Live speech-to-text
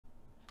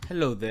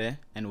Hello there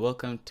and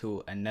welcome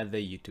to another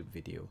YouTube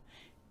video.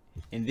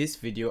 In this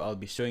video I'll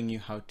be showing you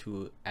how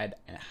to add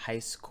a high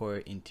score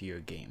into your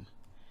game.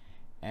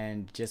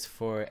 And just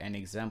for an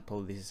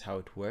example, this is how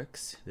it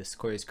works. The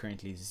score is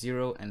currently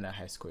 0 and the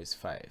high score is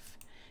 5.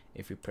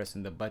 If we press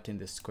on the button,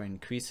 the score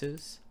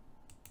increases,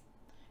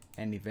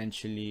 and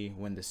eventually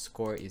when the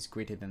score is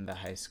greater than the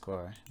high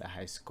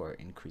score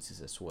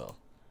increases as well.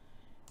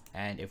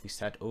 And if we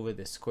start over,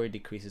 the score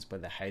decreases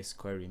but the high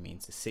score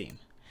remains the same.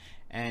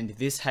 And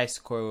this high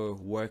score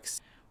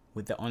works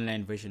with the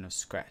online version of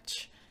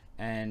Scratch,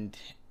 and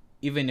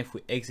even if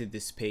we exit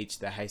this page,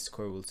 the high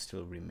score will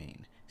still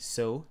remain.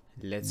 So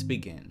let's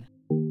begin.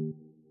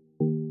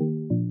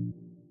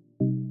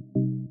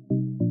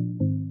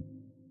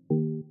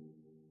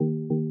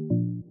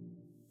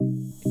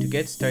 To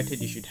get started,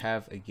 you should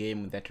have a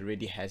game that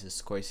already has a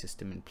score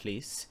system in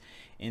place.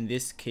 In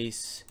this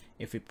case,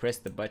 if we press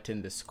the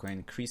button, the score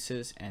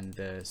increases and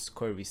the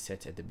score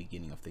resets at the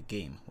beginning of the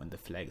game when the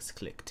flag is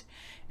clicked.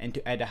 And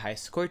to add a high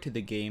score to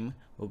the game,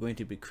 we're going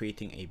to be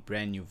creating a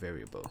brand new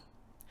variable.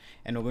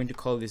 And we're going to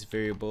call this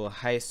variable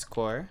high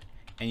score,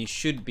 and you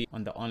should be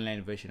on the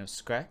online version of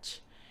Scratch.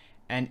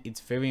 And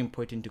it's very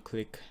important to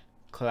click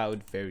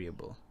cloud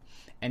variable.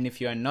 And if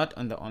you are not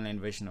on the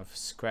online version of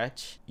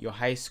Scratch, your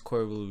high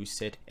score will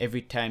reset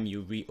every time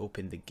you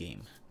reopen the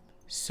game.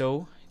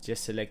 So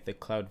just select the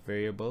cloud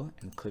variable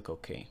and click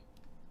OK.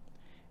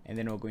 And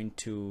then we're going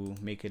to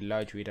make a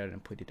large readout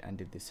and put it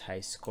under this high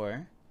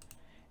score.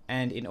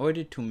 And in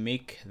order to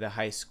make the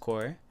high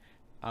score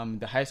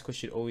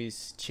should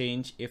always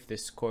change if the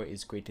score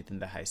is greater than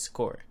the high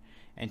score.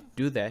 And to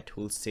do that,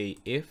 we'll say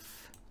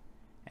if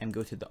and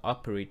go to the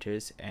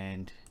operators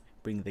and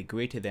bring the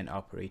greater than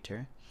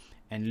operator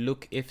and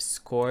look if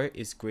score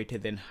is greater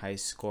than high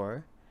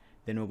score.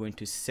 Then we're going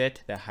to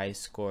set the high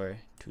score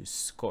to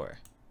score.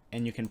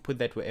 And you can put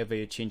that wherever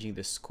you're changing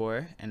the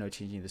score, and we're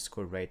changing the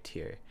score right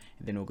here.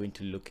 And then we're going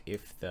to look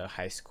if the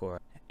high score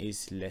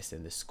is less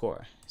than the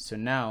score. So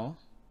now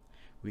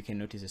we can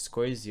notice the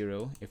score is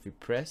 0. If we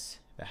press,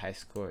 the high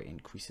score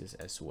increases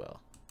as well.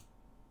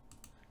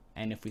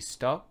 And if we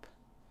stop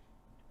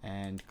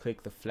and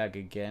click the flag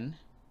again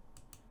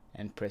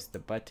and press the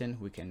button,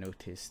 we can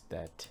notice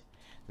that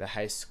the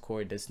high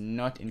score does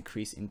not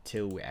increase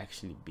until we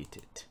actually beat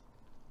it.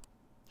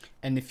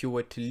 And if you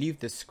were to leave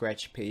the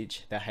Scratch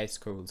page, the high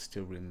score will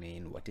still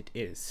remain what it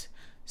is.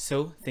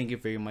 So thank you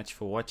very much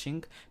for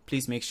watching.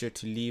 Please make sure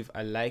to leave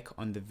a like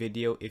on the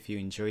video if you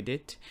enjoyed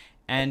it,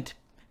 and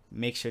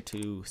make sure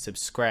to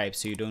subscribe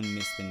so you don't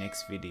miss the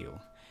next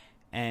video,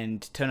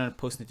 and turn on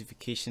post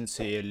notifications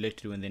so you're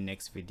alerted when the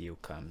next video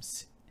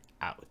comes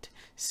out.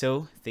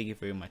 So thank you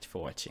very much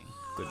for watching.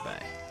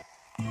 Goodbye.